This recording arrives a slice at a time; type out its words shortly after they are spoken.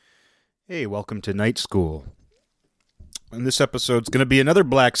Hey, welcome to Night School. And this episode's going to be another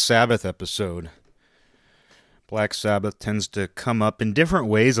Black Sabbath episode. Black Sabbath tends to come up in different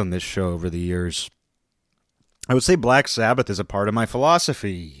ways on this show over the years. I would say Black Sabbath is a part of my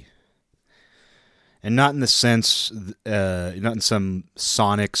philosophy. And not in the sense, not in some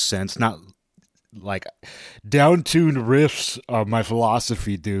sonic sense, not like down-tuned riffs are my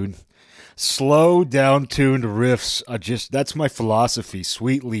philosophy, dude. Slow, down-tuned riffs are that's my philosophy.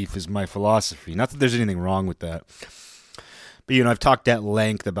 Sweet Leaf is my philosophy. Not that there's anything wrong with that. But, I've talked at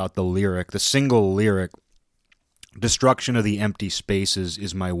length about the lyric, the single lyric, destruction of the empty spaces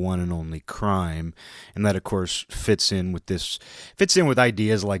is my one and only crime. And that, of course, fits in with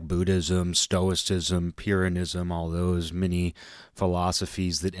ideas like Buddhism, Stoicism, Pyrrhonism, all those many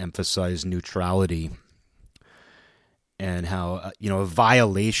philosophies that emphasize neutrality. And how, a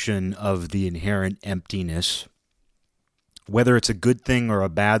violation of the inherent emptiness, whether it's a good thing or a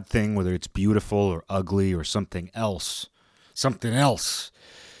bad thing, whether it's beautiful or ugly or something else,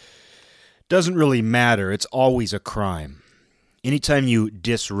 doesn't really matter. It's always a crime. Anytime you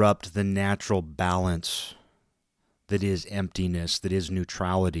disrupt the natural balance that is emptiness, that is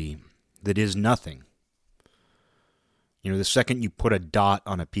neutrality, that is nothing. The second you put a dot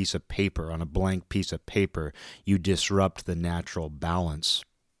on a piece of paper, on a blank piece of paper, you disrupt the natural balance.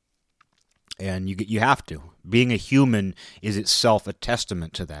 And you have to. Being a human is itself a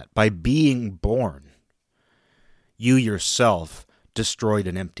testament to that. By being born, you yourself destroyed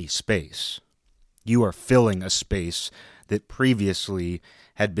an empty space. You are filling a space that previously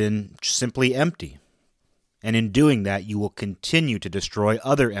had been simply empty. And in doing that, you will continue to destroy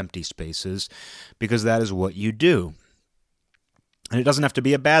other empty spaces because that is what you do. And it doesn't have to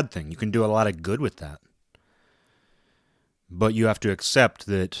be a bad thing. You can do a lot of good with that. But you have to accept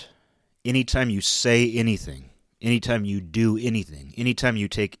that anytime you say anything, anytime you do anything, anytime you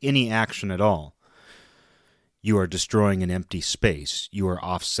take any action at all, you are destroying an empty space. You are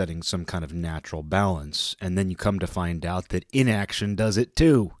offsetting some kind of natural balance. And then you come to find out that inaction does it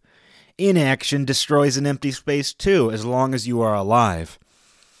too. Inaction destroys an empty space too, as long as you are alive.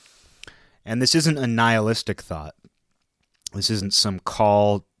 And this isn't a nihilistic thought. This isn't some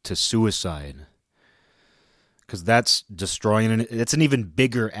call to suicide, because that's destroying, it's an even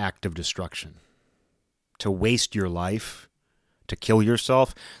bigger act of destruction. To waste your life, to kill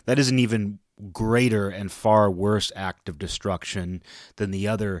yourself, that is an even greater and far worse act of destruction than the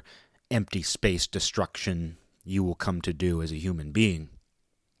other empty space destruction you will come to do as a human being.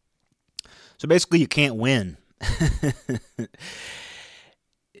 So basically, you can't win.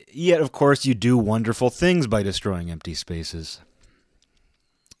 Yet, of course, you do wonderful things by destroying empty spaces.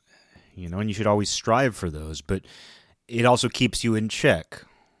 And you should always strive for those, but it also keeps you in check.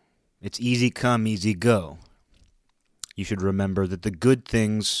 It's easy come, easy go. You should remember that the good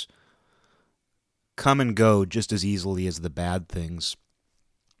things come and go just as easily as the bad things.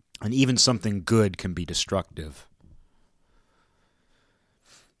 And even something good can be destructive.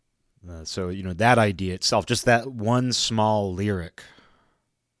 So that idea itself, just that one small lyric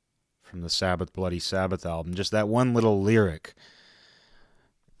from the Sabbath, Bloody Sabbath album, just that one little lyric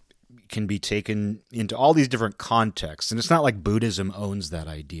can be taken into all these different contexts. And it's not like Buddhism owns that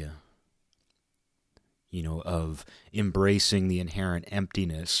idea, of embracing the inherent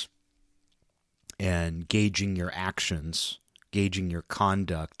emptiness and gauging your actions, gauging your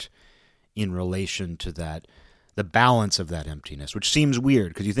conduct in relation to that, the balance of that emptiness, which seems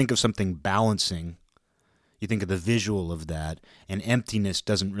weird because you think of something balancing, you think of the visual of that, and emptiness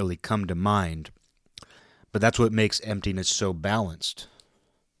doesn't really come to mind. But that's what makes emptiness so balanced.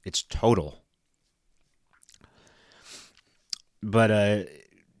 It's total. But,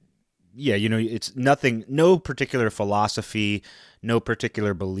 it's nothing, no particular philosophy, no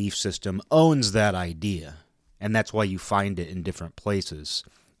particular belief system owns that idea. And that's why you find it in different places.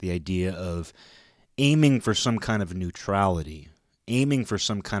 The idea of aiming for some kind of neutrality, aiming for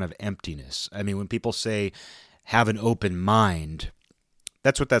some kind of emptiness. I mean, when people say have an open mind,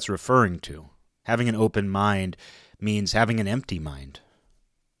 that's what that's referring to. Having an open mind means having an empty mind.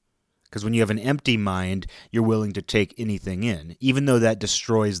 Because when you have an empty mind, you're willing to take anything in, even though that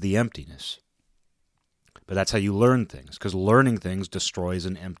destroys the emptiness. But that's how you learn things, because learning things destroys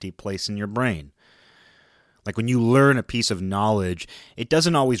an empty place in your brain. Like when you learn a piece of knowledge, it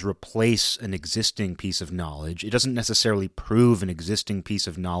doesn't always replace an existing piece of knowledge. It doesn't necessarily prove an existing piece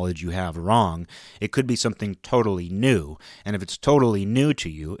of knowledge you have wrong. It could be something totally new. And if it's totally new to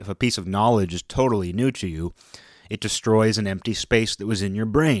you, if a piece of knowledge is totally new to you, it destroys an empty space that was in your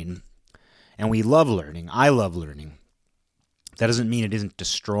brain. And we love learning. I love learning. That doesn't mean it isn't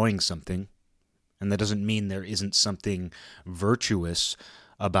destroying something. And that doesn't mean there isn't something virtuous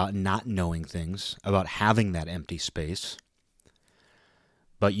about not knowing things, about having that empty space.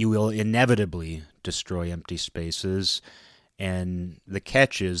 But you will inevitably destroy empty spaces. And the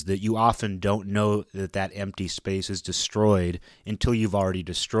catch is that you often don't know that that empty space is destroyed until you've already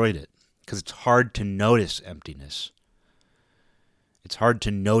destroyed it. Because it's hard to notice emptiness. It's hard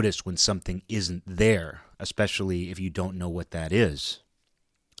to notice when something isn't there, especially if you don't know what that is.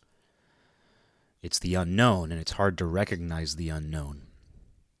 It's the unknown, and it's hard to recognize the unknown.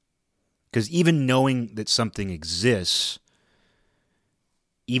 Because even knowing that something exists,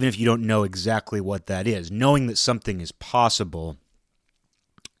 even if you don't know exactly what that is, knowing that something is possible,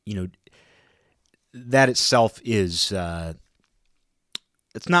 that itself is,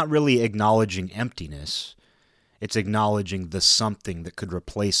 it's not really acknowledging emptiness. It's acknowledging the something that could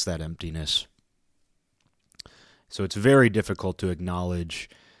replace that emptiness. So it's very difficult to acknowledge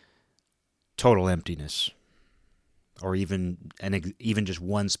total emptiness, or even just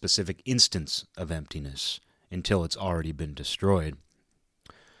one specific instance of emptiness until it's already been destroyed.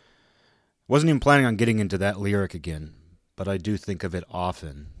 Wasn't even planning on getting into that lyric again, but I do think of it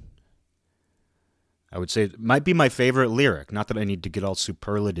often. I would say it might be my favorite lyric. Not that I need to get all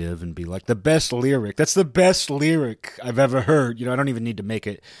superlative and be like, the best lyric. That's the best lyric I've ever heard. I don't even need to make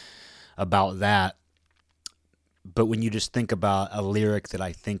it about that. But when you just think about a lyric that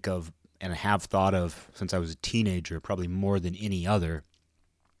I think of and have thought of since I was a teenager, probably more than any other,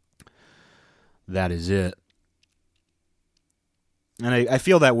 that is it. And I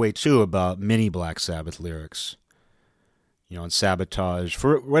feel that way, too, about many Black Sabbath lyrics. And Sabotage,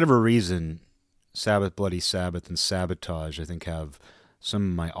 for whatever reason, Sabbath, Bloody Sabbath, and Sabotage, I think, have some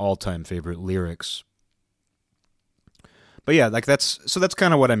of my all-time favorite lyrics. But yeah, that's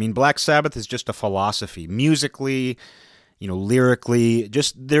kind of what I mean. Black Sabbath is just a philosophy. Musically, lyrically,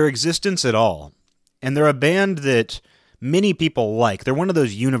 just their existence at all. And they're a band that many people like. They're one of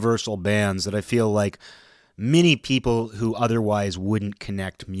those universal bands that I feel like many people who otherwise wouldn't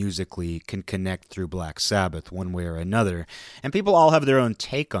connect musically can connect through Black Sabbath one way or another. And people all have their own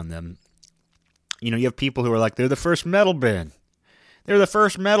take on them. You have people who are like, they're the first metal band. They're the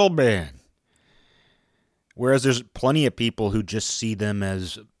first metal band. Whereas there's plenty of people who just see them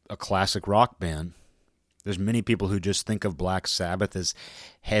as a classic rock band. There's many people who just think of Black Sabbath as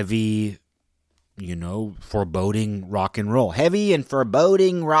heavy, foreboding rock and roll. Heavy and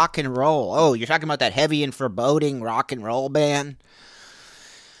foreboding rock and roll. Oh, you're talking about that heavy and foreboding rock and roll band?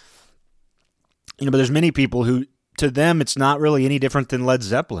 But there's many people who, to them, it's not really any different than Led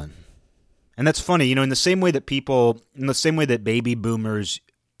Zeppelin. And that's funny, in the same way that baby boomers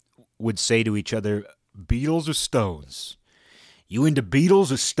would say to each other, Beatles or Stones? You into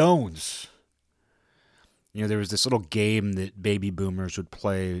Beatles or Stones? There was this little game that baby boomers would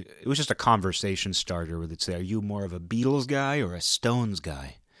play. It was just a conversation starter where they'd say, are you more of a Beatles guy or a Stones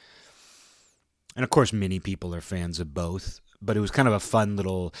guy? And of course, many people are fans of both, but it was kind of a fun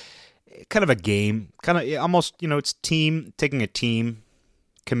little, kind of a game, kind of almost, it's taking a team,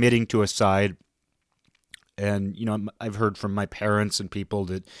 committing to a side. And, I've heard from my parents and people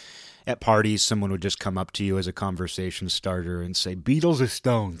that at parties, someone would just come up to you as a conversation starter and say, Beatles or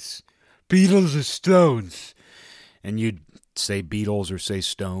Stones? Beatles or Stones? And you'd say Beatles or say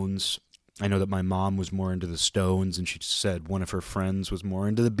Stones. I know that my mom was more into the Stones, and she said one of her friends was more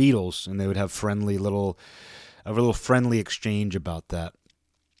into the Beatles, and they would have a little friendly exchange about that,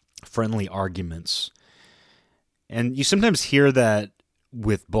 friendly arguments. And you sometimes hear that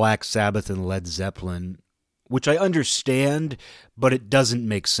with Black Sabbath and Led Zeppelin, which I understand, but it doesn't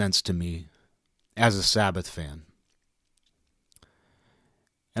make sense to me as a Sabbath fan.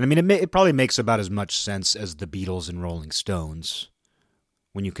 And I mean, it probably makes about as much sense as the Beatles and Rolling Stones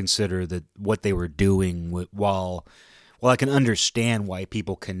when you consider that what they were doing. While I can understand why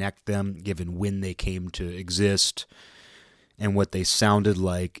people connect them, given when they came to exist and what they sounded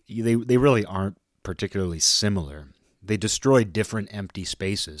like, they really aren't particularly similar. They destroyed different empty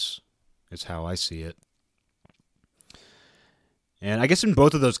spaces, is how I see it. And I guess in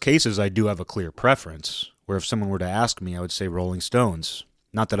both of those cases, I do have a clear preference, where if someone were to ask me, I would say Rolling Stones.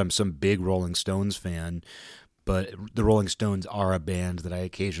 Not that I'm some big Rolling Stones fan, but the Rolling Stones are a band that I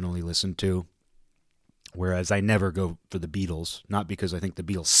occasionally listen to, whereas I never go for the Beatles, not because I think the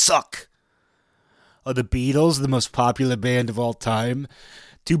Beatles suck. Are the Beatles the most popular band of all time?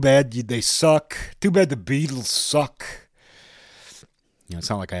 Too bad they suck. Too bad the Beatles suck. It's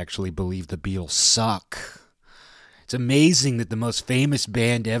not like I actually believe the Beatles suck. It's amazing that the most famous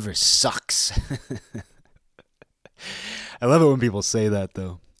band ever sucks. I love it when people say that,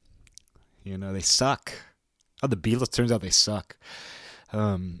 though. They suck. Oh, the Beatles, turns out they suck.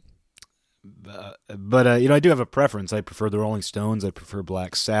 But I do have a preference. I prefer the Rolling Stones. I prefer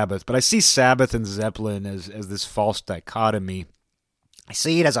Black Sabbath. But I see Sabbath and Zeppelin as this false dichotomy. I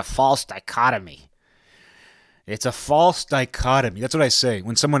see it as a false dichotomy. It's a false dichotomy. That's what I say.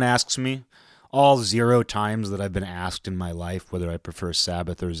 When someone asks me, all 0 times that I've been asked in my life whether I prefer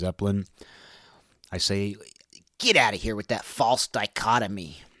Sabbath or Zeppelin, I say, get out of here with that false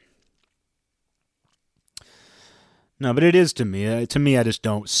dichotomy. No, but it is to me. To me, I just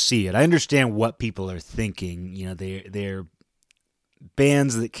don't see it. I understand what people are thinking. They're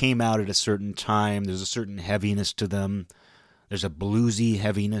bands that came out at a certain time. There's a certain heaviness to them. There's a bluesy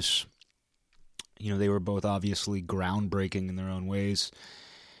heaviness. They were both obviously groundbreaking in their own ways.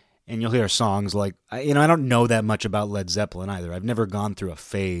 And you'll hear songs like, I don't know that much about Led Zeppelin either. I've never gone through a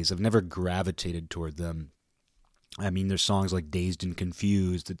phase. I've never gravitated toward them. I mean, there's songs like Dazed and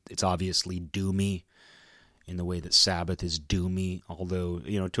Confused. It's obviously doomy in the way that Sabbath is doomy, although,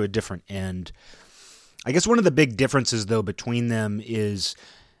 to a different end. I guess one of the big differences, though, between them is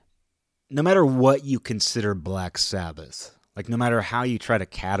no matter what you consider Black Sabbath, like no matter how you try to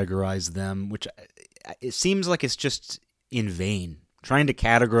categorize them, which it seems like it's just in vain, trying to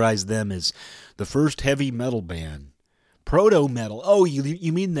categorize them as the first heavy metal band, proto-metal. Oh,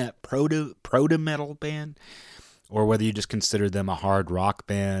 you mean that proto-metal band? Or whether you just consider them a hard rock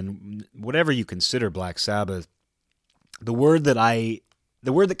band, whatever you consider Black Sabbath, the word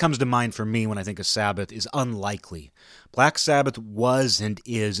that comes to mind for me when I think of Sabbath is unlikely. Black Sabbath was and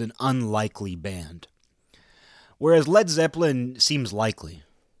is an unlikely band. Whereas Led Zeppelin seems likely.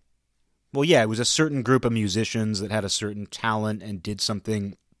 Well, yeah, it was a certain group of musicians that had a certain talent and did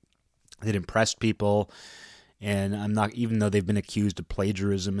something that impressed people. And I'm not, even though they've been accused of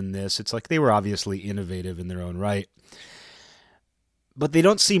plagiarism in this, it's like they were obviously innovative in their own right. But they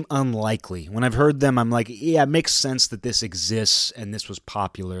don't seem unlikely. When I've heard them, I'm like, yeah, it makes sense that this exists and this was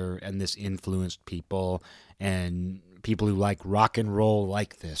popular and this influenced people and people who like rock and roll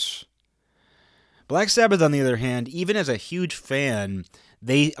like this. Black Sabbath, on the other hand, even as a huge fan,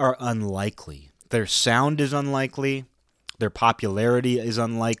 they are unlikely. Their sound is unlikely. Their popularity is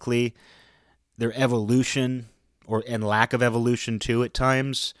unlikely. Their evolution, and lack of evolution too at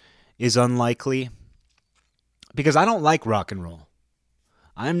times, is unlikely. Because I don't like rock and roll.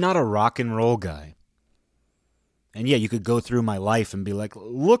 I'm not a rock and roll guy. And yeah, you could go through my life and be like,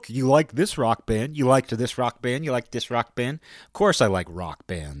 look, you like this rock band, you liked this rock band, you like this rock band. Of course I like rock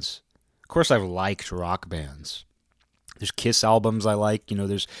bands. Of course I've liked rock bands. There's Kiss albums I like.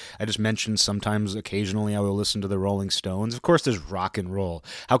 I just mentioned sometimes, occasionally, I will listen to the Rolling Stones. Of course, there's rock and roll.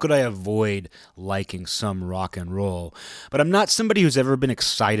 How could I avoid liking some rock and roll? But I'm not somebody who's ever been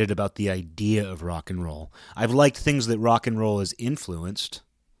excited about the idea of rock and roll. I've liked things that rock and roll has influenced.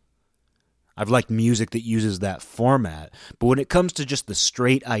 I've liked music that uses that format. But when it comes to just the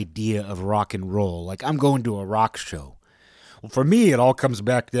straight idea of rock and roll, like I'm going to a rock show. Well, for me, it all comes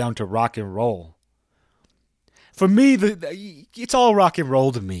back down to rock and roll. For me, it's all rock and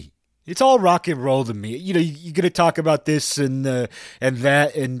roll to me. It's all rock and roll to me. You're going to talk about this and that,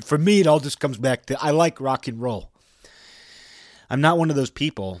 and for me, it all just comes back to I like rock and roll. I'm not one of those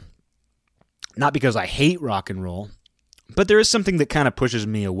people, not because I hate rock and roll, but there is something that kind of pushes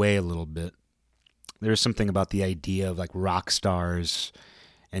me away a little bit. There is something about the idea of like rock stars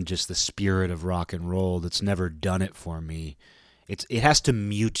and just the spirit of rock and roll that's never done it for me. It has to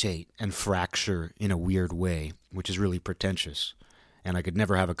mutate and fracture in a weird way, which is really pretentious. And I could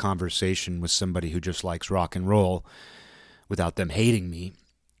never have a conversation with somebody who just likes rock and roll without them hating me,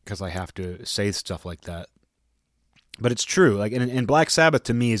 because I have to say stuff like that. But it's true. Like, and Black Sabbath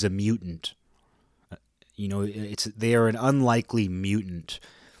to me is a mutant. They are an unlikely mutant.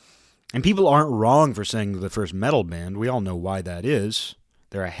 And people aren't wrong for saying they're the first metal band. We all know why that is.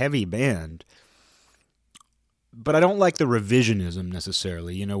 They're a heavy band. But I don't like the revisionism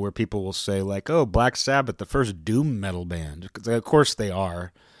necessarily, where people will say like, oh, Black Sabbath, the first doom metal band. Of course they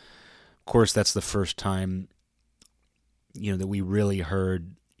are. Of course that's the first time, that we really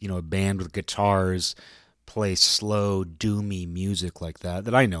heard, a band with guitars play slow, doomy music like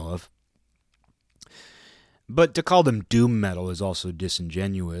that I know of. But to call them doom metal is also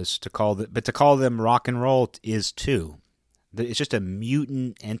disingenuous. But to call them rock and roll is too. It's just a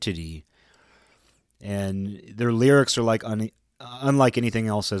mutant entity. And their lyrics are like unlike anything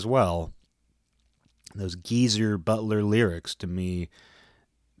else as well. Those Geezer Butler lyrics to me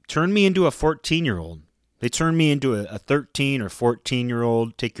turn me into a 14-year-old. They turn me into a 13 or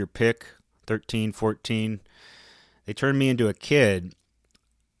 14-year-old. Take your pick, 13, 14. They turn me into a kid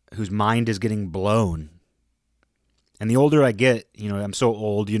whose mind is getting blown. And the older I get, I'm so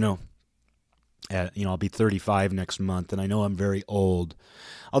old, I'll be 35 next month, and I know I'm very old.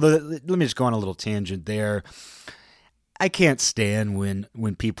 Although, let me just go on a little tangent there. I can't stand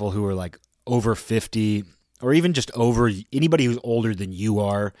when people who are like over 50, or even just over anybody who's older than you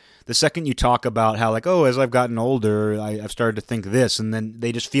are, the second you talk about how like, oh, as I've gotten older, I've started to think this, and then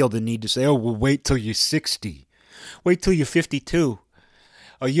they just feel the need to say, oh, well, wait till you're 60. Wait till you're 52.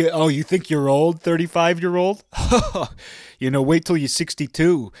 You think you're old, 35-year-old? Wait till you're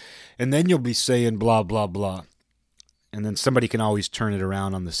 62, and then you'll be saying blah, blah, blah. And then somebody can always turn it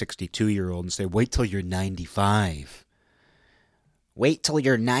around on the 62-year-old and say, wait till you're 95. Wait till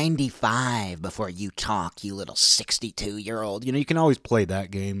you're 95 before you talk, you little 62-year-old. You can always play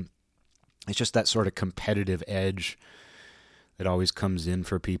that game. It's just that sort of competitive edge that always comes in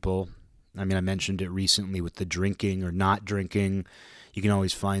for people. I mean, I mentioned it recently with the drinking or not drinking. You can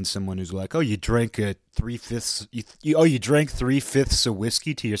always find someone who's like, oh, you drank a 3/5. You drank 3/5 of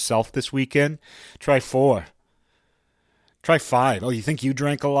whiskey to yourself this weekend? Try 4. Try 5. Oh, you think you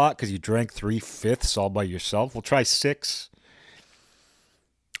drank a lot because you drank 3/5 all by yourself? Well, try 6.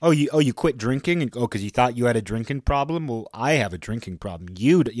 Oh, you quit drinking? Because you thought you had a drinking problem? Well, I have a drinking problem.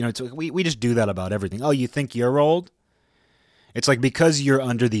 We just do that about everything. Oh, you think you're old? It's like because you're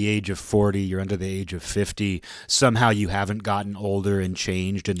under the age of 40, you're under the age of 50, somehow you haven't gotten older and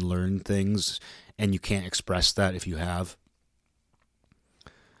changed and learned things, and you can't express that if you have.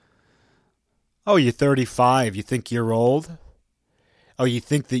 Oh, you're 35. You think you're old? Oh, you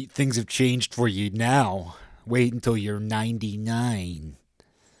think that things have changed for you now? Wait until you're 99.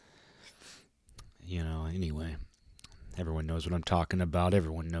 Anyway, everyone knows what I'm talking about.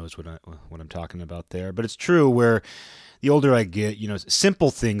 Everyone knows what I'm talking about there. But it's true where the older I get, simple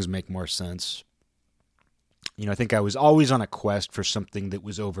things make more sense. I think I was always on a quest for something that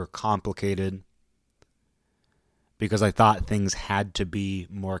was overcomplicated because I thought things had to be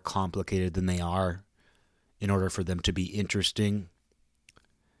more complicated than they are in order for them to be interesting,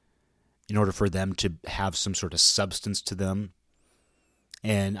 in order for them to have some sort of substance to them.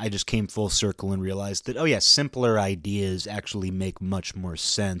 And I just came full circle and realized that, oh yeah, simpler ideas actually make much more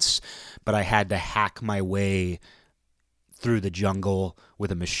sense, but I had to hack my way through the jungle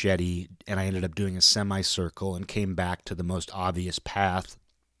with a machete, and I ended up doing a semicircle and came back to the most obvious path.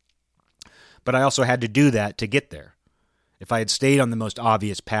 But I also had to do that to get there. If I had stayed on the most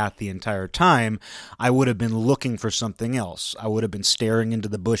obvious path the entire time, I would have been looking for something else. I would have been staring into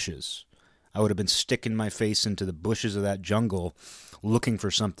the bushes. I would have been sticking my face into the bushes of that jungle looking for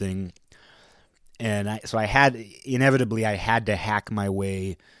something. And so I had to hack my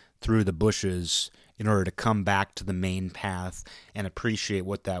way through the bushes in order to come back to the main path and appreciate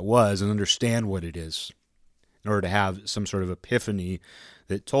what that was and understand what it is, in order to have some sort of epiphany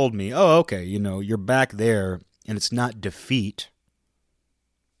that told me, oh, okay, you're back there, and it's not defeat.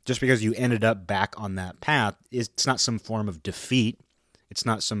 Just because you ended up back on that path, it's not some form of defeat. It's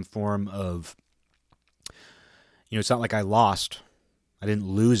not some form of, it's not like I lost. I didn't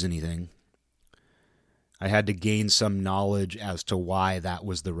lose anything. I had to gain some knowledge as to why that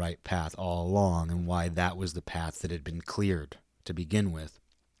was the right path all along and why that was the path that had been cleared to begin with.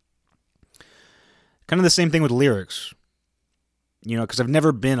 Kind of the same thing with lyrics. Because I've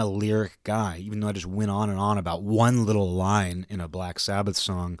never been a lyric guy, even though I just went on and on about one little line in a Black Sabbath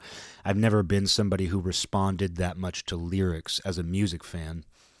song. I've never been somebody who responded that much to lyrics as a music fan.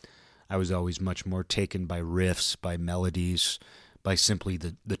 I was always much more taken by riffs, by melodies, by simply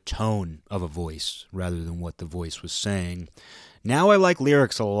the tone of a voice rather than what the voice was saying. Now I like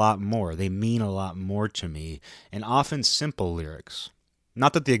lyrics a lot more. They mean a lot more to me, and often simple lyrics.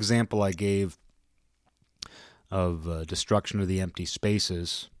 Not that the example I gave of Destruction of the Empty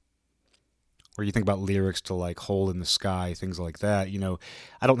Spaces, where you think about lyrics to like Hole in the Sky, things like that,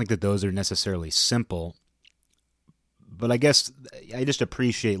 I don't think that those are necessarily simple, but I guess I just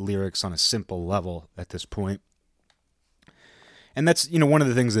appreciate lyrics on a simple level at this point. And that's, one of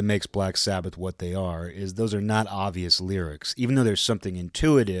the things that makes Black Sabbath what they are, is those are not obvious lyrics. Even though there's something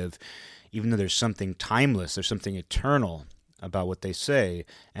intuitive, even though there's something timeless, there's something eternal about what they say.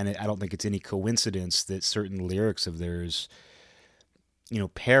 And I don't think it's any coincidence that certain lyrics of theirs,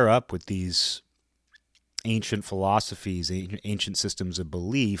 pair up with these ancient philosophies, ancient systems of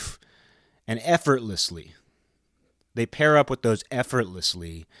belief, and effortlessly. They pair up with those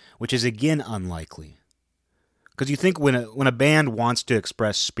effortlessly, which is again unlikely. Because you think when a band wants to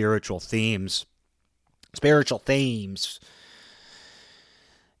express spiritual themes,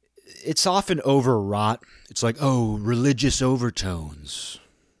 it's often overwrought. It's like, oh, religious overtones.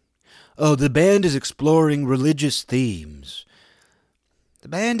 Oh, the band is exploring religious themes. The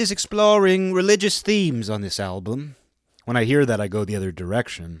band is exploring religious themes on this album. When I hear that, I go the other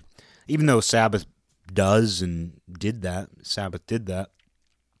direction. Even though Sabbath does and did that. Sabbath did that.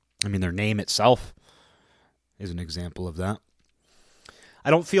 I mean, their name itself is an example of that.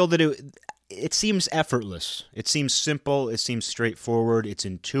 I don't feel that it seems effortless. It seems simple. It seems straightforward. It's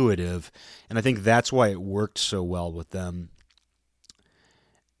intuitive. And I think that's why it worked so well with them.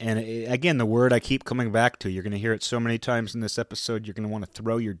 And again, the word I keep coming back to, you're going to hear it so many times in this episode, you're going to want to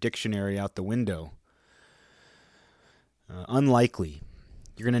throw your dictionary out the window. Unlikely.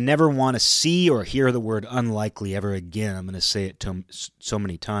 You're going to never want to see or hear the word unlikely ever again. I'm going to say it so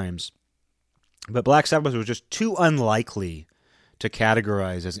many times. But Black Sabbath was just too unlikely to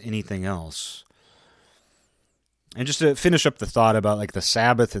categorize as anything else. And just to finish up the thought about like the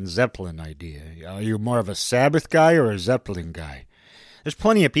Sabbath and Zeppelin idea. Are you more of a Sabbath guy or a Zeppelin guy? There's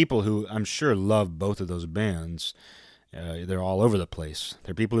plenty of people who I'm sure love both of those bands. They're all over the place.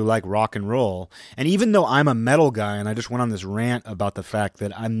 They're people who like rock and roll. And even though I'm a metal guy and I just went on this rant about the fact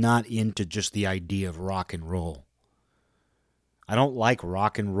that I'm not into just the idea of rock and roll. I don't like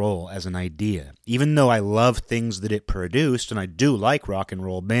rock and roll as an idea. Even though I love things that it produced, and I do like rock and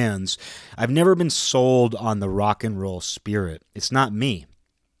roll bands, I've never been sold on the rock and roll spirit. It's not me.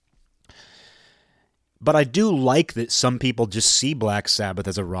 But I do like that some people just see Black Sabbath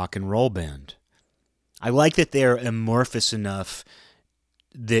as a rock and roll band. I like that they're amorphous enough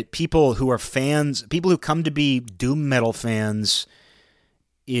that people who are fans, people who come to be doom metal fans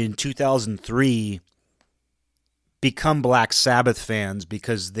in 2003 become Black Sabbath fans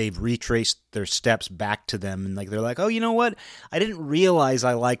because they've retraced their steps back to them. And they're like, oh, you know what? I didn't realize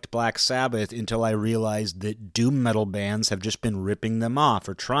I liked Black Sabbath until I realized that doom metal bands have just been ripping them off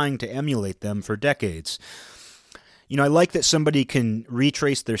or trying to emulate them for decades. You know, I like that somebody can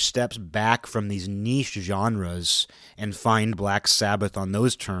retrace their steps back from these niche genres and find Black Sabbath on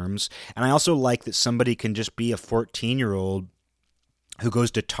those terms. And I also like that somebody can just be a 14-year-old who goes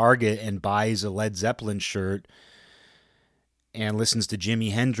to Target and buys a Led Zeppelin shirt and listens to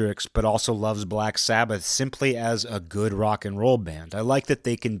Jimi Hendrix, but also loves Black Sabbath simply as a good rock and roll band. I like that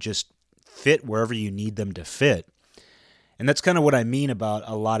they can just fit wherever you need them to fit. And that's kind of what I mean about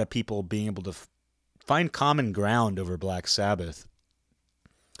a lot of people being able to find common ground over Black Sabbath.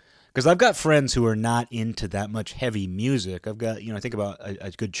 Because I've got friends who are not into that much heavy music. I've got, I think about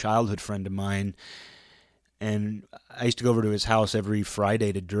a good childhood friend of mine, and I used to go over to his house every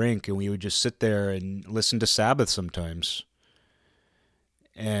Friday to drink, and we would just sit there and listen to Sabbath sometimes.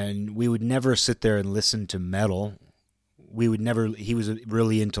 And we would never sit there and listen to metal. He was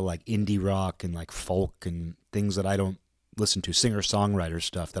really into like indie rock and like folk and things that I don't listen to, singer-songwriter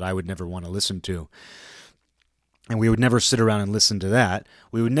stuff that I would never want to listen to. And we would never sit around and listen to that.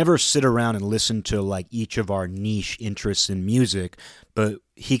 We would never sit around and listen to like each of our niche interests in music, but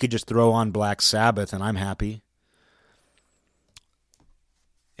he could just throw on Black Sabbath and I'm happy.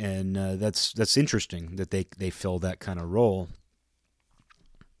 And that's interesting that they fill that kind of role.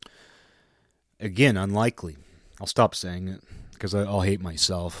 Again, unlikely. I'll stop saying it because I'll hate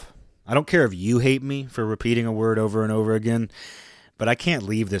myself. I don't care if you hate me for repeating a word over and over again, but I can't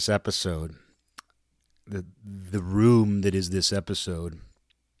leave this episode, the room that is this episode,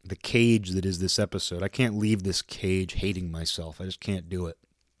 the cage that is this episode. I can't leave this cage hating myself. I just can't do it.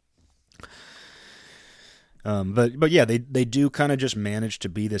 But yeah, they do kind of just manage to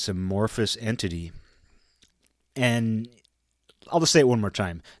be this amorphous entity. And I'll just say it one more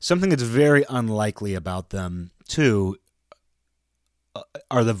time. Something that's very unlikely about them, too,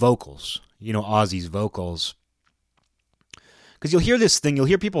 are the vocals. Ozzy's vocals. Because you'll hear this thing, you'll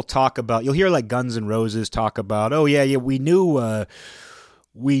hear people talk about, you'll hear like Guns N' Roses talk about, oh yeah, we knew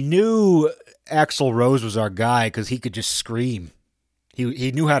Axl Rose was our guy because he could just scream.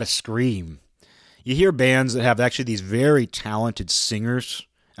 He knew how to scream. You hear bands that have actually these very talented singers.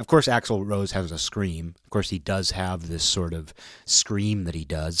 Of course, Axl Rose has a scream. Of course, he does have this sort of scream that he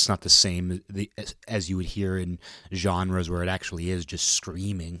does. It's not the same as you would hear in genres where it actually is just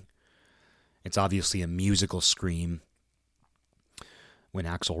screaming. It's obviously a musical scream when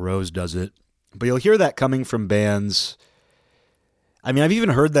Axl Rose does it. But you'll hear that coming from bands. I mean, I've even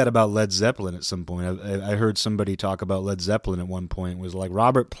heard that about Led Zeppelin at some point. I heard somebody talk about Led Zeppelin at one point. It was like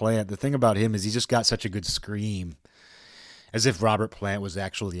Robert Plant. The thing about him is he's just got such a good scream. As if Robert Plant was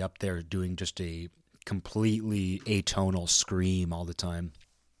actually up there doing just a completely atonal scream all the time.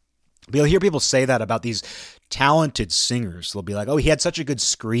 But you'll hear people say that about these talented singers. They'll be like, oh, he had such a good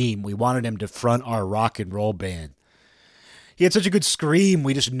scream. We wanted him to front our rock and roll band. He had such a good scream.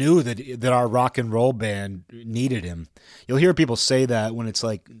 We just knew that our rock and roll band needed him. You'll hear people say that when it's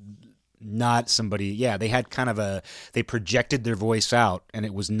like not somebody, yeah, they had kind of they projected their voice out, and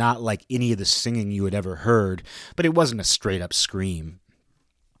it was not like any of the singing you had ever heard, but it wasn't a straight up scream.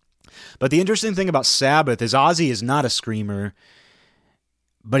 But the interesting thing about Sabbath is Ozzy is not a screamer,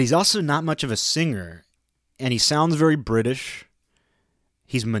 but he's also not much of a singer. And he sounds very British.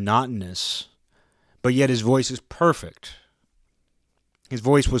 He's monotonous, but yet his voice is perfect. His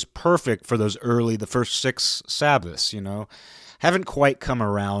voice was perfect for the first 6 Sabbaths, you know. Haven't quite come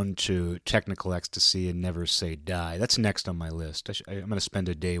around to Technical Ecstasy and Never Say Die. That's next on my list. I'm going to spend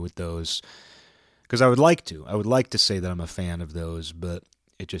a day with those because I would like to. I would like to say that I'm a fan of those, but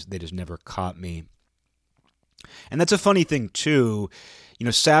they just never caught me. And that's a funny thing too. You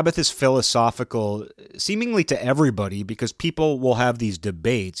know, Sabbath is philosophical seemingly to everybody because people will have these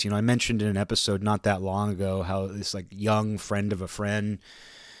debates. You know, I mentioned in an episode not that long ago how this like young friend of a friend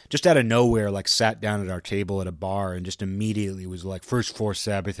just out of nowhere like sat down at our table at a bar and just immediately was like, first 4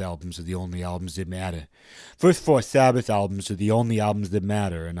 Sabbath albums are the only albums that matter. First 4 Sabbath albums are the only albums that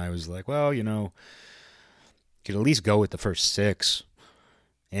matter. And I was like, well, you know, you could at least go with the first 6.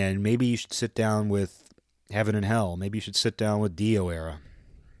 And maybe you should sit down with Heaven and Hell. Maybe you should sit down with Dio Era.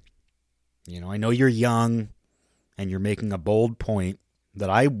 You know, I know you're young and you're making a bold point that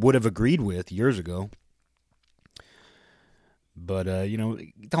I would have agreed with years ago. But, you know,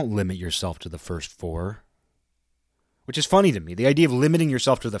 don't limit yourself to the first 4. Which is funny to me, the idea of limiting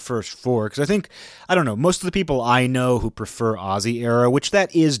yourself to the first 4. Because I think, I don't know, most of the people I know who prefer Ozzy Era, which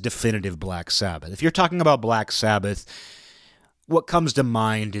that is definitive Black Sabbath. If you're talking about Black Sabbath, what comes to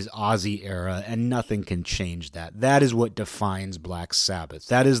mind is Ozzy Era, and nothing can change that. That is what defines Black Sabbath.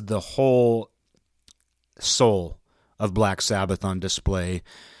 That is the whole soul of Black Sabbath on display.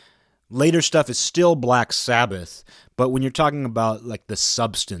 Later stuff is still Black Sabbath, but when you're talking about like the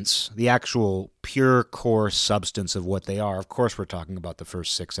substance, the actual pure core substance of what they are, of course we're talking about the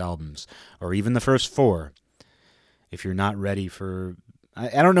first 6 albums, or even the first 4. If you're not ready for...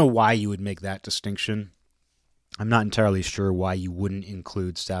 I don't know why you would make that distinction. I'm not entirely sure why you wouldn't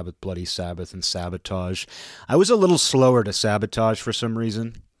include Sabbath, Bloody Sabbath, and Sabotage. I was a little slower to Sabotage for some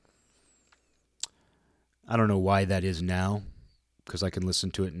reason. I don't know why that is now, because I can listen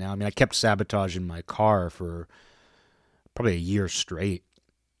to it now. I mean, I kept Sabotage in my car for probably a year straight.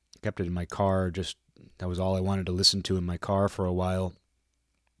 I kept it in my car, just that was all I wanted to listen to in my car for a while.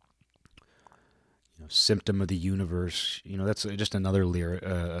 You know, Symptom of the Universe, you know, that's just another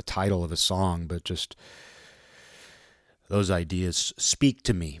a title of a song, but just... those ideas speak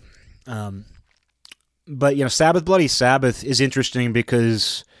to me. But, you know, Sabbath, Bloody Sabbath is interesting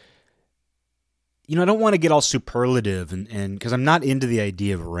because, you know, I don't want to get all superlative and because I'm not into the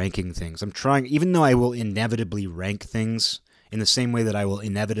idea of ranking things. I'm trying, even though I will inevitably rank things in the same way that I will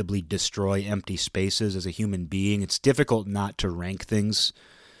inevitably destroy empty spaces as a human being, it's difficult not to rank things.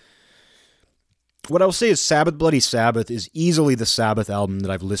 What I'll say is Sabbath, Bloody Sabbath is easily the Sabbath album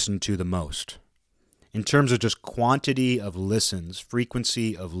that I've listened to the most. In terms of just quantity of listens,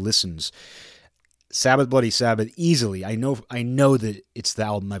 frequency of listens, Sabbath, Bloody Sabbath, easily. I know that it's the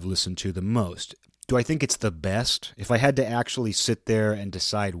album I've listened to the most. Do I think it's the best? If I had to actually sit there and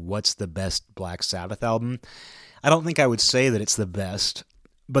decide what's the best Black Sabbath album, I don't think I would say that it's the best.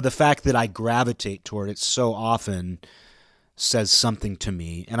 But the fact that I gravitate toward it so often says something to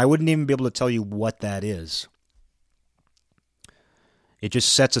me, and I wouldn't even be able to tell you what that is. It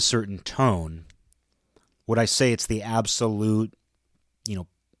just sets a certain tone. Would I say it's the absolute, you know,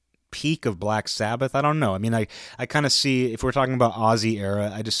 peak of Black Sabbath? I don't know. I mean, I kind of see, if we're talking about Ozzy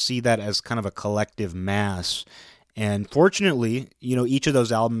Era, I just see that as kind of a collective mass. And fortunately, you know, each of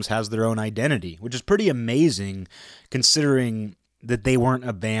those albums has their own identity, which is pretty amazing considering that they weren't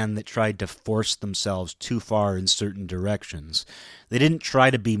a band that tried to force themselves too far in certain directions. They didn't try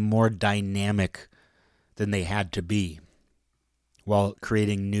to be more dynamic than they had to be while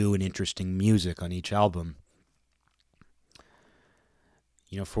creating new and interesting music on each album.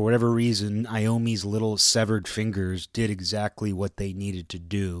 You know, for whatever reason, Iommi's little severed fingers did exactly what they needed to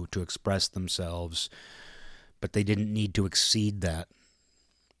do to express themselves, but they didn't need to exceed that.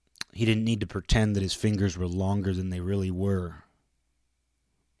 He didn't need to pretend that his fingers were longer than they really were.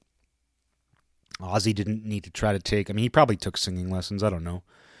 Ozzy didn't need to try to take... I mean, he probably took singing lessons. I don't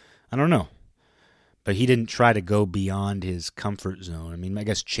know. But he didn't try to go beyond his comfort zone. I mean, I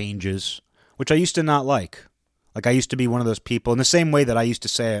guess Changes, which I used to not like. Like, I used to be one of those people, in the same way that I used to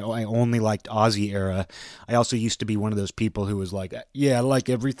say I only liked Ozzy Era, I also used to be one of those people who was like, yeah, I like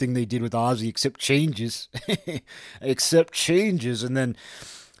everything they did with Ozzy except Changes. Except Changes. And then,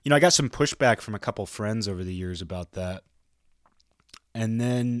 you know, I got some pushback from a couple friends over the years about that. And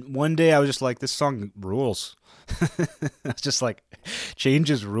then one day I was just like, this song rules. It's just like,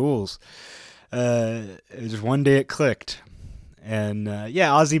 Changes rules. Just one day it clicked. And yeah,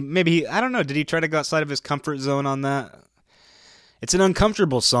 Ozzy, maybe, I don't know, did he try to go outside of his comfort zone on that? It's an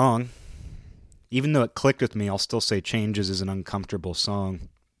uncomfortable song. Even though it clicked with me, I'll still say Changes is an uncomfortable song.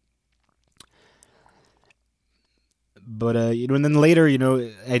 But, and then later,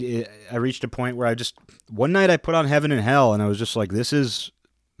 I reached a point where one night I put on Heaven and Hell, and I was just like, this is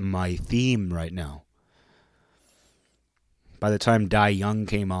my theme right now. By the time Die Young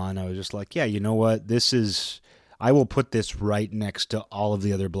came on, I was just like, yeah, you know what? I will put this right next to all of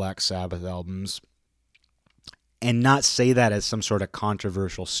the other Black Sabbath albums. And not say that as some sort of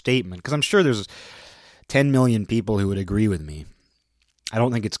controversial statement, because I'm sure there's 10 million people who would agree with me. I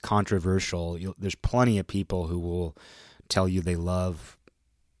don't think it's controversial. There's plenty of people who will tell you they love,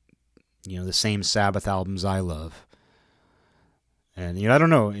 the same Sabbath albums I love. And I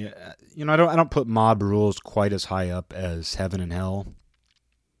don't know. I don't put Mob Rules quite as high up as Heaven and Hell.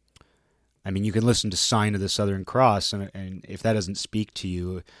 I mean, you can listen to Sign of the Southern Cross, and if that doesn't speak to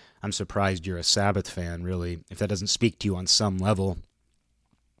you, I'm surprised you're a Sabbath fan, really, if that doesn't speak to you on some level.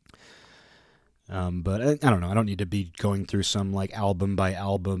 But I don't know. I don't need to be going through some album by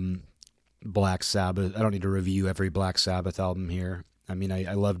album Black Sabbath. I don't need to review every Black Sabbath album here. I mean,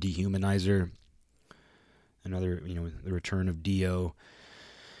 I love Dehumanizer. Another, The Return of Dio.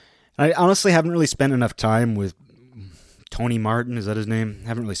 I honestly haven't really spent enough time with Tony Martin. Is that his name? I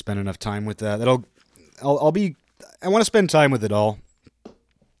haven't really spent enough time with that. I want to spend time with it all.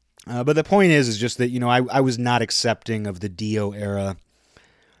 But the point is just that, I was not accepting of the Dio era,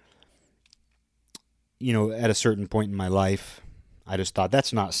 at a certain point in my life. I just thought,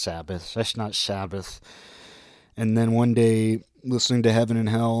 that's not Sabbath. That's not Sabbath. And then one day, listening to Heaven and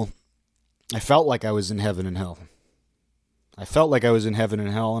Hell, I felt like I was in Heaven and Hell. I felt like I was in Heaven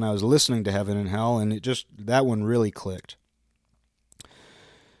and Hell, and I was listening to Heaven and Hell, and that one really clicked.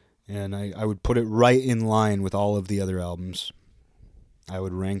 And I would put it right in line with all of the other albums. I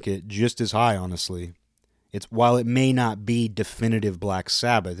would rank it just as high, honestly. While it may not be definitive Black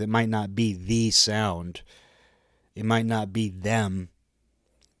Sabbath, it might not be the sound, it might not be them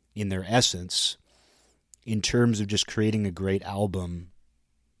in their essence, in terms of just creating a great album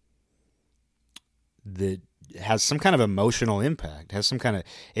that has some kind of emotional impact, has some kind of,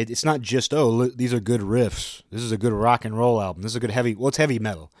 it's not just, look, these are good riffs, this is a good rock and roll album, this is a good it's heavy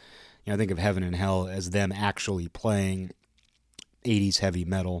metal. I think of Heaven and Hell as them actually playing 80s heavy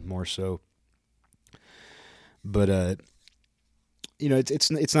metal more so. But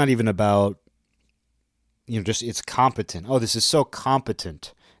it's not even about just it's competent. Oh, this is so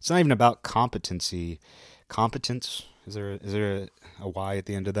competent. It's not even about competency. Competence, is there a Y at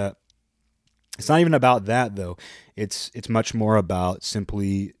the end of that? It's not even about that though. It's much more about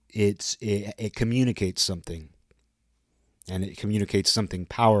simply it communicates something. And it communicates something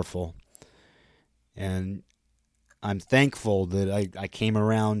powerful. And I'm thankful that I came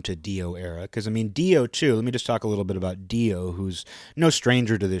around to Dio era, because, Dio, too, let me just talk a little bit about Dio, who's no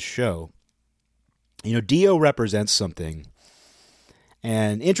stranger to this show. Dio represents something.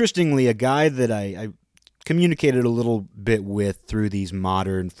 And interestingly, a guy that I communicated a little bit with through these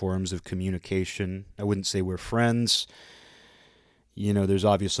modern forms of communication. I wouldn't say we're friends. There's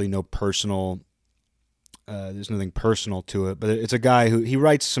obviously no personal... there's nothing personal to it, but it's a guy he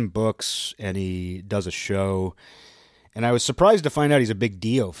writes some books and he does a show. And I was surprised to find out he's a big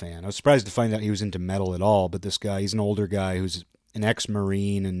Dio fan. I was surprised to find out he was into metal at all. But this guy, he's an older guy who's an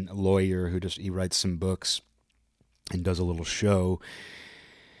ex-Marine and a lawyer he writes some books and does a little show.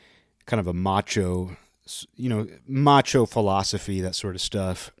 Kind of a macho philosophy, that sort of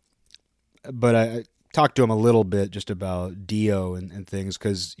stuff. But I talked to him a little bit just about Dio and things,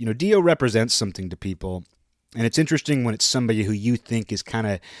 because, Dio represents something to people. And it's interesting when it's somebody who you think is kind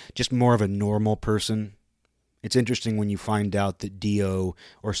of just more of a normal person. It's interesting when you find out that Dio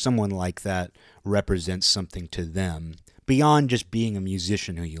or someone like that represents something to them beyond just being a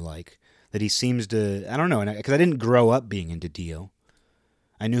musician who you like. That he seems to, I don't know, because I didn't grow up being into Dio.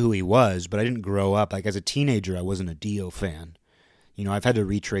 I knew who he was, but I didn't grow up. As a teenager, I wasn't a Dio fan. I've had to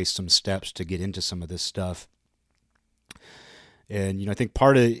retrace some steps to get into some of this stuff. And, I think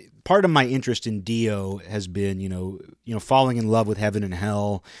part of my interest in Dio has been, falling in love with Heaven and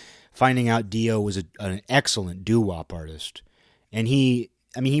Hell, finding out Dio was an excellent doo-wop artist. And he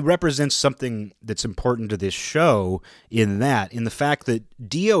represents something that's important to this show in the fact that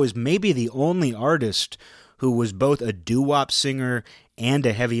Dio is maybe the only artist who was both a doo-wop singer and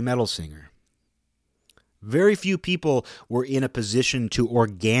a heavy metal singer. Very few people were in a position to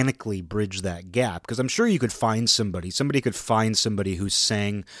organically bridge that gap, because I'm sure you could find somebody could find somebody who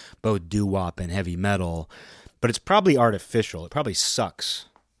sang both doo-wop and heavy metal, but it's probably artificial. It probably sucks.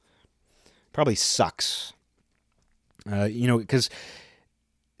 Because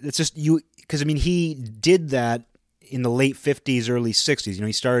it's just because he did that in the late 50s, early 60s.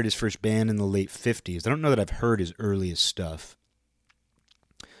 He started his first band in the late 50s. I don't know that I've heard his earliest stuff.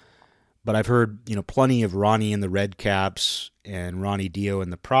 But I've heard, plenty of Ronnie and the Redcaps and Ronnie Dio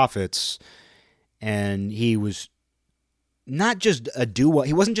and the Prophets. And he was not just a doo-wop.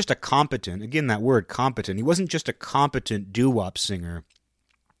 He wasn't just a competent, again, that word, competent. He wasn't just a competent doo-wop singer.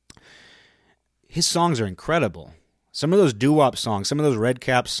 His songs are incredible. Some of those doo-wop songs, some of those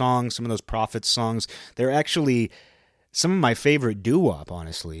Redcap songs, some of those Prophets songs, they're actually some of my favorite doo-wop,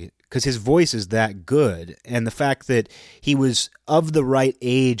 honestly, because his voice is that good. And the fact that he was of the right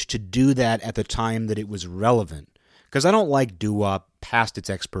age to do that at the time that it was relevant. Because I don't like doo-wop past its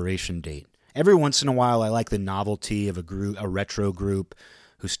expiration date. Every once in a while, I like the novelty of a retro group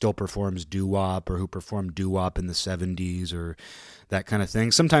who still performs doo-wop or who performed doo-wop in the 70s or that kind of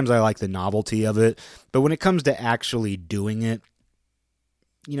thing. Sometimes I like the novelty of it, but when it comes to actually doing it,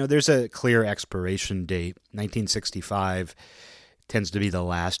 there's a clear expiration date. 1965 tends to be the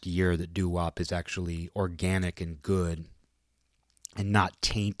last year that doo-wop is actually organic and good and not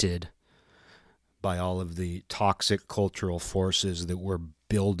tainted by all of the toxic cultural forces that were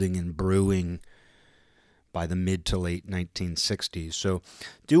building and brewing by the mid to late 1960s. So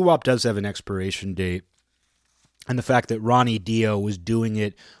doo-wop does have an expiration date. And the fact that Ronnie Dio was doing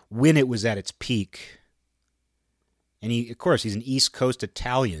it when it was at its peak. And he's an East Coast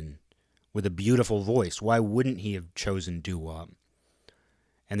Italian with a beautiful voice. Why wouldn't he have chosen doo-wop?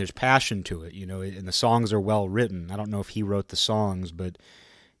 And there's passion to it, and the songs are well written. I don't know if he wrote the songs, but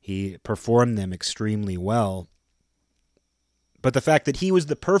he performed them extremely well. But the fact that he was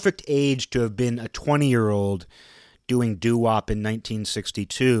the perfect age to have been a 20-year-old doing doo-wop in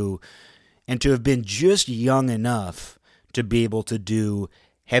 1962 and to have been just young enough to be able to do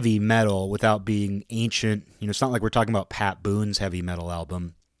heavy metal without being ancient. It's not like we're talking about Pat Boone's heavy metal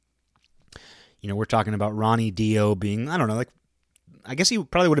album. We're talking about Ronnie Dio being, I guess he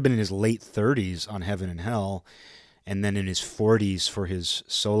probably would have been in his late 30s on Heaven and Hell, and then in his 40s for his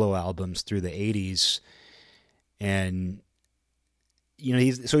solo albums through the 80s. And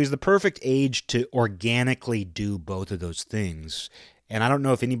he's the perfect age to organically do both of those things. And I don't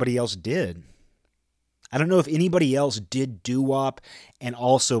know if anybody else did. I don't know if anybody else did doo-wop and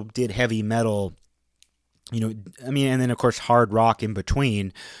also did heavy metal, and then of course hard rock in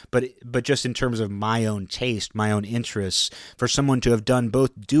between, but just in terms of my own taste, my own interests, for someone to have done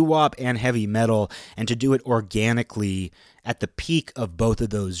both doo-wop and heavy metal and to do it organically at the peak of both of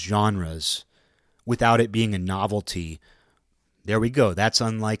those genres without it being a novelty. There we go. That's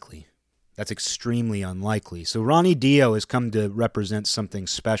unlikely. That's extremely unlikely. So Ronnie Dio has come to represent something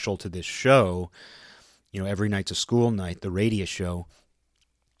special to this show. Every Night's a School Night, the radio show,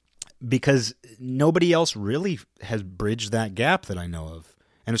 because nobody else really has bridged that gap that I know of.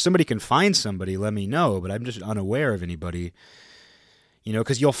 And if somebody can find somebody, let me know, but I'm just unaware of anybody.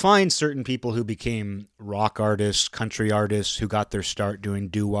 Because you'll find certain people who became rock artists, country artists, who got their start doing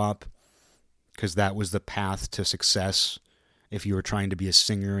doo-wop, because that was the path to success if you were trying to be a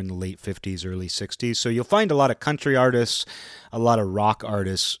singer in the late 50s, early 60s. So you'll find a lot of country artists, a lot of rock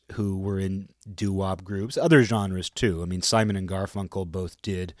artists who were in doo-wop groups, other genres too. Simon and Garfunkel both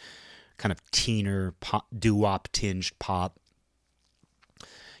did kind of teener, pop, doo-wop tinged pop.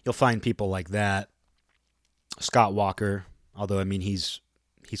 You'll find people like that. Scott Walker, although he's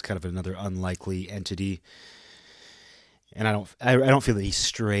kind of another unlikely entity. And I don't feel that he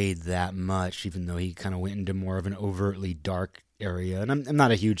strayed that much, even though he kind of went into more of an overtly dark area. And I'm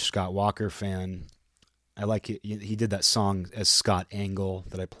not a huge Scott Walker fan. I like it. He did that song as Scott Angle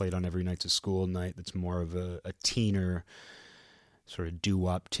that I played on Every Night's a School Night. That's more of a teener sort of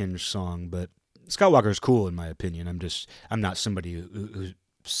doo-wop tinge song. But Scott Walker is cool in my opinion. I'm not somebody who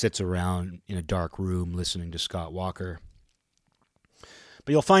sits around in a dark room listening to Scott Walker.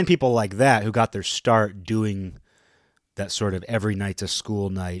 But you'll find people like that who got their start doing that sort of Every Night's a School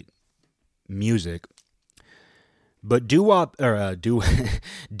Night music. But doo-wop, or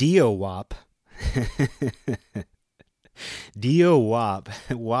Dio-wop, Dio-wop,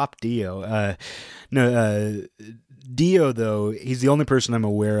 Wop-Dio. Dio, though, he's the only person I'm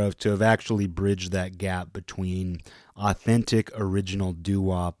aware of to have actually bridged that gap between authentic original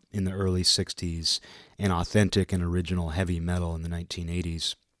doo-wop in the early 60s and authentic and original heavy metal in the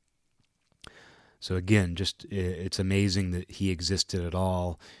 1980s. So again, it's amazing that he existed at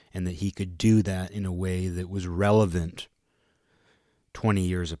all and that he could do that in a way that was relevant 20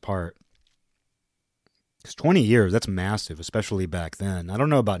 years apart. Because 20 years, that's massive, especially back then. I don't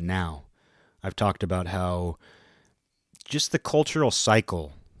know about now. I've talked about how just the cultural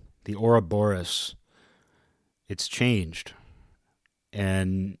cycle, the Ouroboros, it's changed.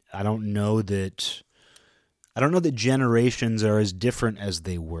 And I don't know that I don't know that generations are as different as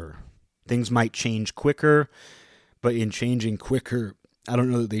they were. Things might change quicker, but in changing quicker, I don't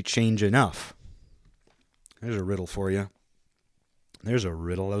know that they change enough. There's a riddle for you. There's a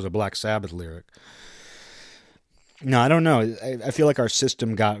riddle. That was a Black Sabbath lyric. No, I don't know. I feel like our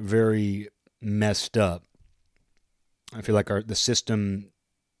system got very messed up. I feel like the system,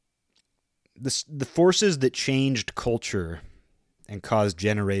 the forces that changed culture and caused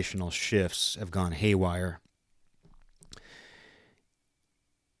generational shifts have gone haywire.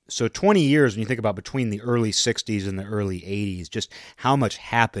 So 20 years, when you think about between the early 60s and the early 80s, just how much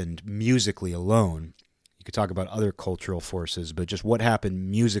happened musically alone. You could talk about other cultural forces, but just what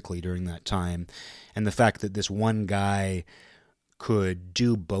happened musically during that time, and the fact that this one guy could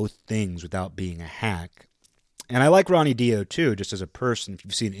do both things without being a hack. And I like Ronnie Dio too, just as a person. If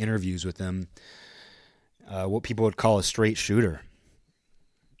you've seen interviews with him, what people would call a straight shooter.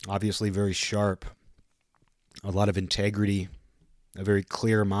 Obviously very sharp, a lot of integrity, a very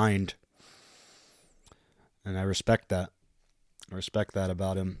clear mind. And I respect that. I respect that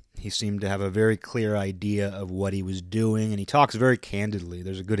about him. He seemed to have a very clear idea of what he was doing, and he talks very candidly.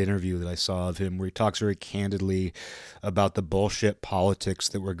 There's a good interview that I saw of him where he talks very candidly about the bullshit politics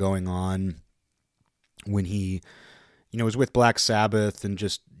that were going on when he, was with Black Sabbath, and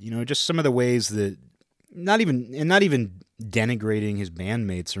just some of the ways that, not even denigrating his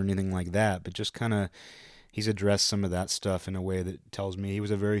bandmates or anything like that, but just kind of, he's addressed some of that stuff in a way that tells me he was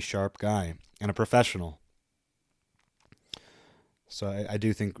a very sharp guy and a professional. So I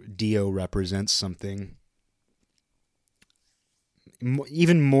do think Dio represents something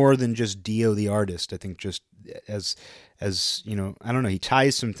even more than just Dio the artist. I think just as I don't know, he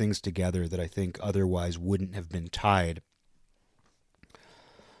ties some things together that I think otherwise wouldn't have been tied.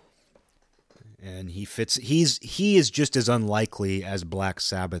 And he fits. He is just as unlikely as Black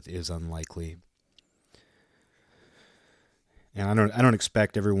Sabbath is unlikely. And I don't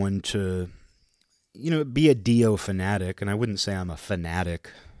expect everyone to be a Dio fanatic, and I wouldn't say I'm a fanatic.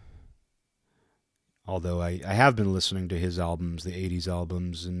 Although I have been listening to his albums, the 80s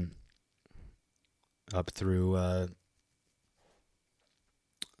albums, and up through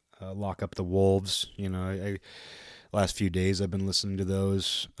Lock Up the Wolves. Last few days I've been listening to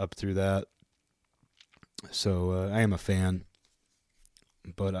those up through that. So I am a fan.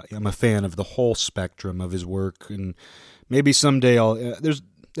 But I'm a fan of the whole spectrum of his work, and maybe someday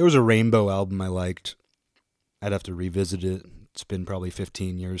there was a Rainbow album I liked. I'd have to revisit it. It's been probably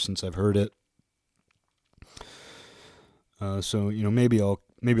 15 years since I've heard it. So maybe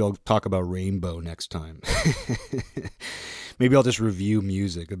I'll talk about Rainbow next time. Maybe I'll just review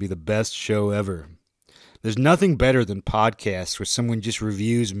music. It'll be the best show ever. There's nothing better than podcasts where someone just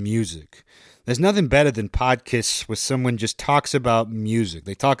reviews music. There's nothing better than podcasts where someone just talks about music.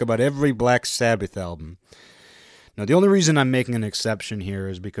 They talk about every Black Sabbath album. Now, the only reason I'm making an exception here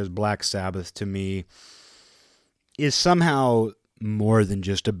is because Black Sabbath, to me, is somehow more than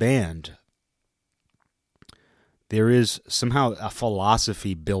just a band. There is somehow a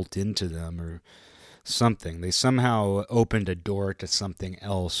philosophy built into them or something. They somehow opened a door to something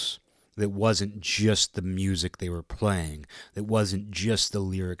else that wasn't just the music they were playing, that wasn't just the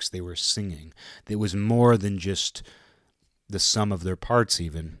lyrics they were singing, that was more than just the sum of their parts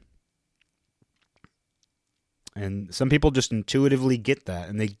even. And some people just intuitively get that,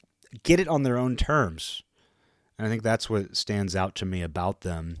 and they get it on their own terms. And I think that's what stands out to me about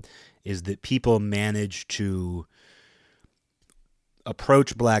them, is that people manage to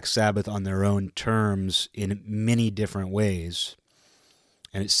approach Black Sabbath on their own terms in many different ways.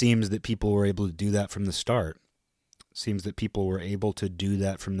 And it seems that people were able to do that from the start. It seems that people were able to do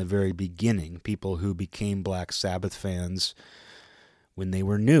that from the very beginning. People who became Black Sabbath fans when they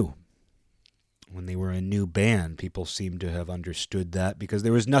were new. When they were a new band, people seem to have understood that because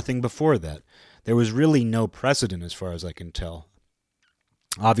there was nothing before that. There was really no precedent as far as I can tell.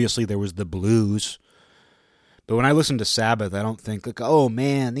 Obviously, there was the blues. But when I listen to Sabbath, I don't think, like, oh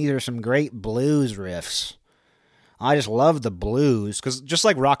man, these are some great blues riffs. I just love the blues, because just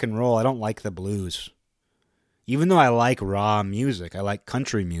like rock and roll, I don't like the blues. Even though I like raw music, I like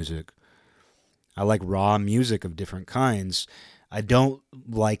country music, I like raw music of different kinds, I don't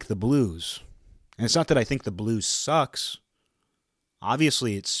like the blues. And it's not that I think the blues sucks.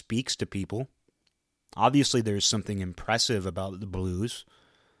 Obviously, it speaks to people. Obviously, there's something impressive about the blues.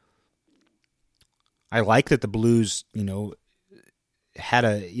 I like that the blues, had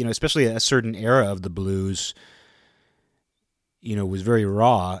especially a certain era of the blues, was very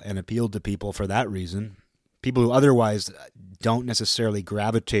raw and appealed to people for that reason. People who otherwise don't necessarily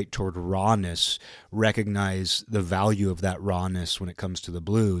gravitate toward rawness recognize the value of that rawness when it comes to the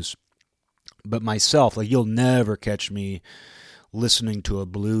blues. But myself, like, you'll never catch me listening to a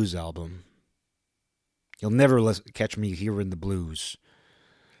blues album. You'll never catch me hearing the blues.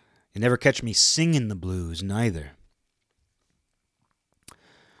 You'll never catch me singing the blues, neither.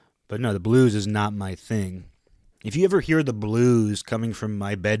 But no, the blues is not my thing. If you ever hear the blues coming from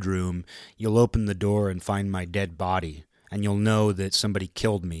my bedroom, you'll open the door and find my dead body, and you'll know that somebody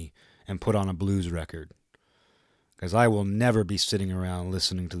killed me and put on a blues record. Because I will never be sitting around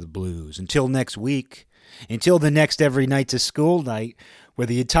listening to the blues until next week, until the next Every Night's a School night, where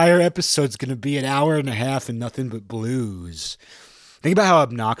the entire episode's going to be an hour and a half and nothing but blues. Think about how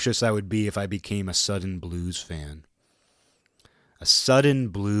obnoxious I would be if I became a sudden blues fan. A sudden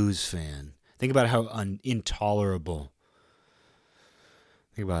blues fan. Think about how intolerable.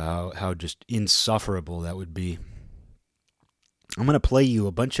 Think about how just insufferable that would be. I'm going to play you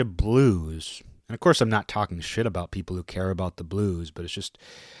a bunch of blues. And of course, I'm not talking shit about people who care about the blues, but it's just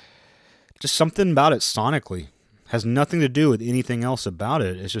something about it sonically. Has nothing to do with anything else about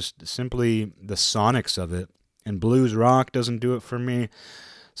it. It's just simply the sonics of it. And blues rock doesn't do it for me.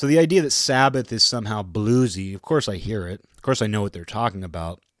 So the idea that Sabbath is somehow bluesy, of course I hear it. Of course I know what they're talking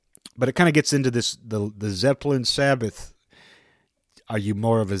about. But it kind of gets into this, the Zeppelin Sabbath. Are you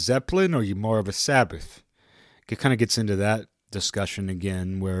more of a Zeppelin or are you more of a Sabbath? It kind of gets into that discussion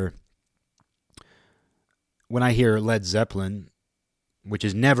again, where when I hear Led Zeppelin, which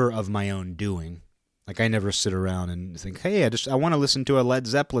is never of my own doing, like I never sit around and think, hey, I want to listen to a Led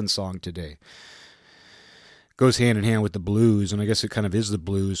Zeppelin song today. It goes hand in hand with the blues, and I guess it kind of is the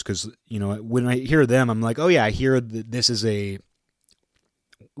blues, because, you know, when I hear them, I'm like, oh yeah, I hear that this is a...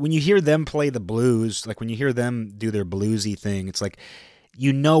 When you hear them play the blues, like when you hear them do their bluesy thing, it's like,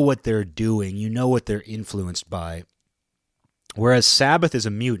 you know what they're doing, you know what they're influenced by. Whereas Sabbath is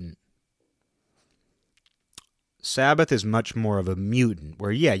a mutant. Sabbath is much more of a mutant,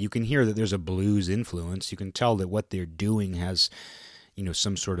 where, yeah, you can hear that there's a blues influence. You can tell that what they're doing has, you know,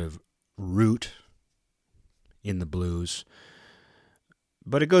 some sort of root in the blues.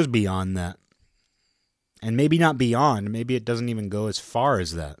 But it goes beyond that. And maybe not beyond. Maybe it doesn't even go as far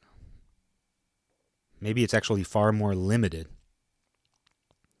as that. Maybe it's actually far more limited.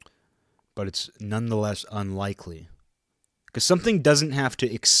 But it's nonetheless unlikely. Because something doesn't have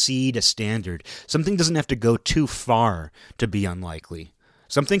to exceed a standard. Something doesn't have to go too far to be unlikely.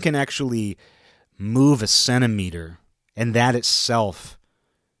 Something can actually move a centimeter, and that itself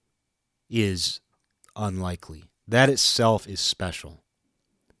is unlikely. That itself is special.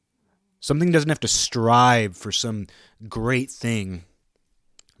 Something doesn't have to strive for some great thing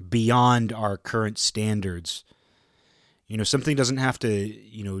beyond our current standards. You know, something doesn't have to,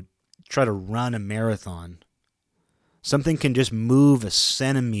 you know, try to run a marathon. Something can just move a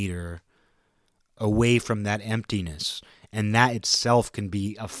centimeter away from that emptiness, and that itself can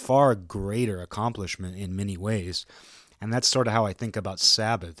be a far greater accomplishment in many ways. And that's sort of how I think about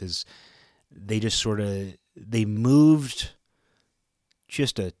Sabbath, is they just sort of, they moved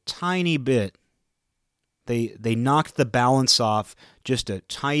just a tiny bit. They knocked the balance off just a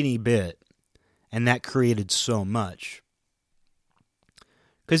tiny bit, and that created so much.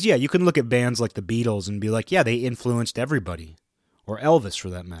 Because, yeah, you can look at bands like the Beatles and be like, yeah, they influenced everybody. Or Elvis, for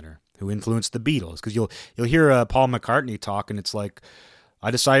that matter, who influenced the Beatles. Because you'll hear Paul McCartney talk, and it's like, I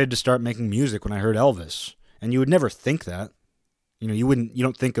decided to start making music when I heard Elvis. And you would never think that. You know, you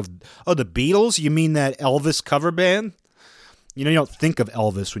don't think of, oh, the Beatles? You mean that Elvis cover band? You know, you don't think of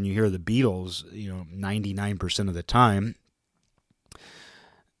Elvis when you hear the Beatles, you know, 99% of the time.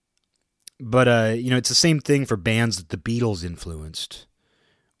 But, you know, it's the same thing for bands that the Beatles influenced,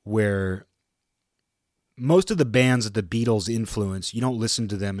 where most of the bands that the Beatles influenced, you don't listen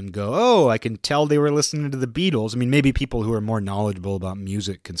to them and go, oh, I can tell they were listening to the Beatles. I mean, maybe people who are more knowledgeable about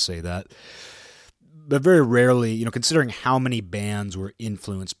music can say that. But very rarely, you know, considering how many bands were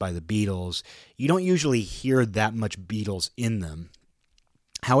influenced by the Beatles, you don't usually hear that much Beatles in them.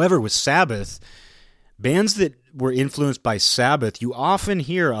 However, with Sabbath, bands that were influenced by Sabbath, you often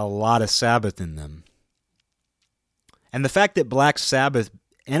hear a lot of Sabbath in them. And the fact that Black Sabbath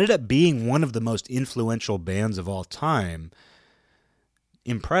ended up being one of the most influential bands of all time,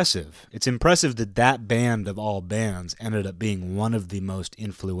 impressive. It's impressive that that band of all bands ended up being one of the most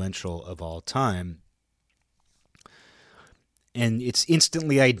influential of all time. And it's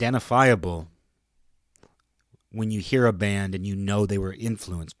instantly identifiable when you hear a band and you know they were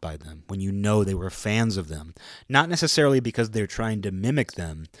influenced by them, when you know they were fans of them. Not necessarily because they're trying to mimic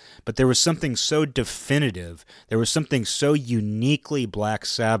them, but there was something so definitive, there was something so uniquely Black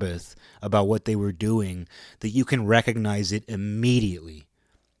Sabbath about what they were doing that you can recognize it immediately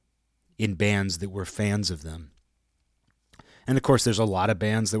in bands that were fans of them. And of course, there's a lot of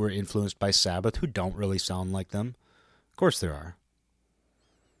bands that were influenced by Sabbath who don't really sound like them. Of course there are.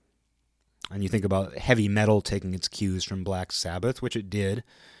 And you think about heavy metal taking its cues from Black Sabbath, which it did.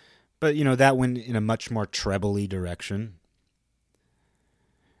 But, that went in a much more trebly direction.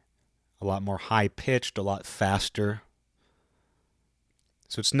 A lot more high-pitched, a lot faster.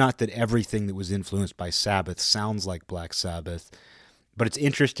 So it's not that everything that was influenced by Sabbath sounds like Black Sabbath, but it's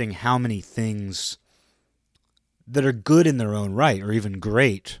interesting how many things that are good in their own right, or even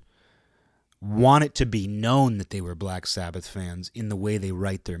great, want it to be known that they were Black Sabbath fans in the way they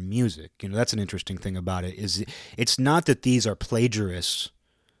write their music. That's an interesting thing about it, is it's not that these are plagiarists.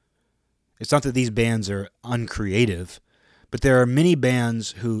 It's not that these bands are uncreative, but there are many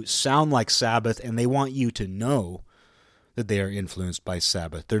bands who sound like Sabbath and they want you to know that they are influenced by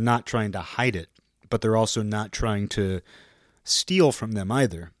Sabbath. They're not trying to hide it, but they're also not trying to steal from them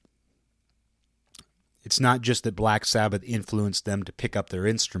either. It's not just that Black Sabbath influenced them to pick up their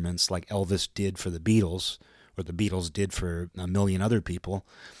instruments like Elvis did for the Beatles, or the Beatles did for a million other people.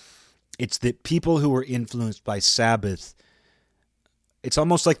 It's that people who were influenced by Sabbath, it's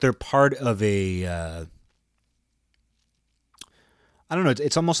almost like they're part of a... I don't know,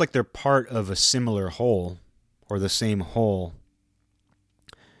 it's almost like they're part of a similar whole, or the same whole,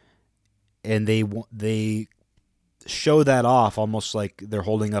 and they show that off almost like they're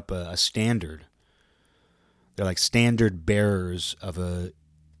holding up a standard. They're like standard bearers of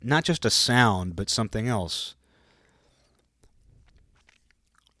not just a sound, but something else.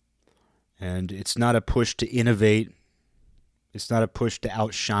 And it's not a push to innovate. It's not a push to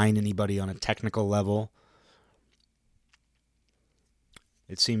outshine anybody on a technical level.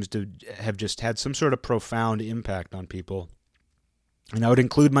 It seems to have just had some sort of profound impact on people. And I would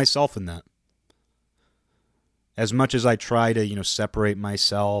include myself in that. As much as I try to, separate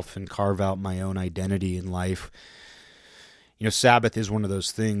myself and carve out my own identity in life, Sabbath is one of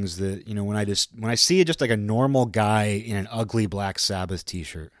those things that, when I see just like a normal guy in an ugly Black Sabbath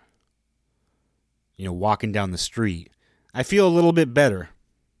t-shirt, walking down the street, I feel a little bit better.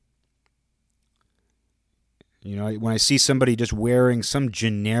 When I see somebody just wearing some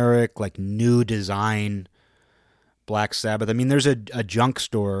generic, like, new design Black Sabbath. I mean, there's a junk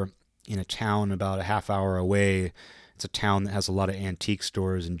store in a town about a half hour away. It's a town that has a lot of antique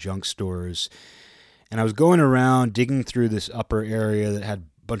stores and junk stores. And I was going around digging through this upper area that had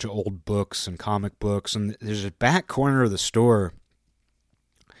a bunch of old books and comic books. And there's a back corner of the store,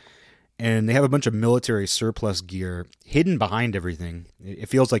 and they have a bunch of military surplus gear hidden behind everything. It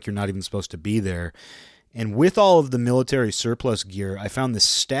feels like you're not even supposed to be there. And with all of the military surplus gear, I found this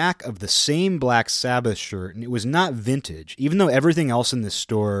stack of the same Black Sabbath shirt, and it was not vintage. Even though everything else in this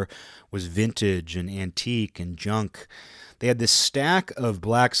store was vintage and antique and junk, they had this stack of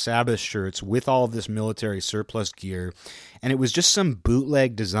Black Sabbath shirts with all of this military surplus gear, and it was just some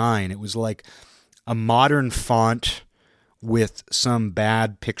bootleg design. It was like a modern font with some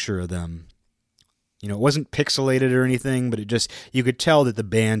bad picture of them. It wasn't pixelated or anything, but you could tell that the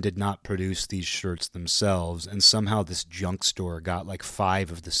band did not produce these shirts themselves, and somehow this junk store got like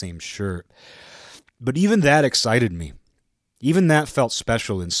 5 of the same shirt. But even that excited me. Even that felt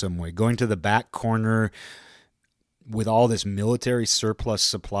special in some way. Going to the back corner with all this military surplus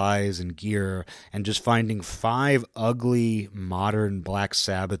supplies and gear, and just finding 5 ugly, modern Black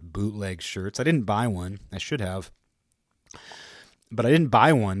Sabbath bootleg shirts. I didn't buy one. I should have. But I didn't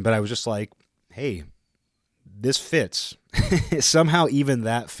buy one, but I was just like, hey, this fits. Somehow even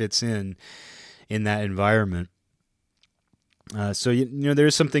that fits in that environment. So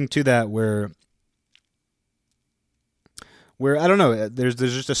there's something to that where I don't know, there's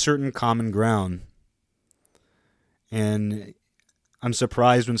just a certain common ground. And I'm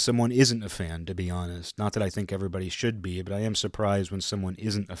surprised when someone isn't a fan, to be honest. Not that I think everybody should be, but I am surprised when someone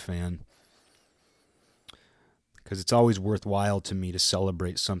isn't a fan. Because it's always worthwhile to me to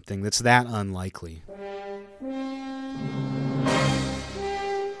celebrate something that's that unlikely.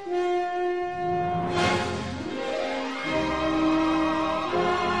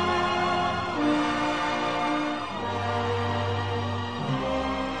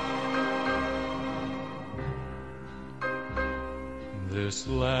 This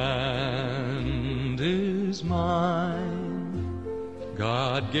land is mine.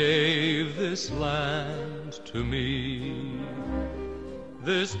 God gave this land to me.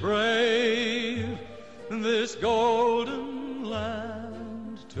 This brave, this golden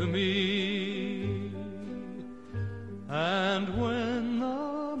land to me. And when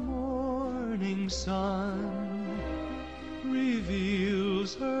the morning sun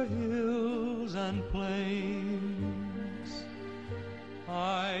reveals her hills and plains,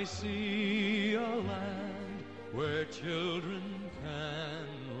 I see a land where children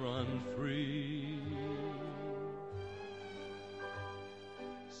can run free.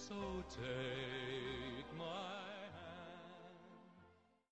 So take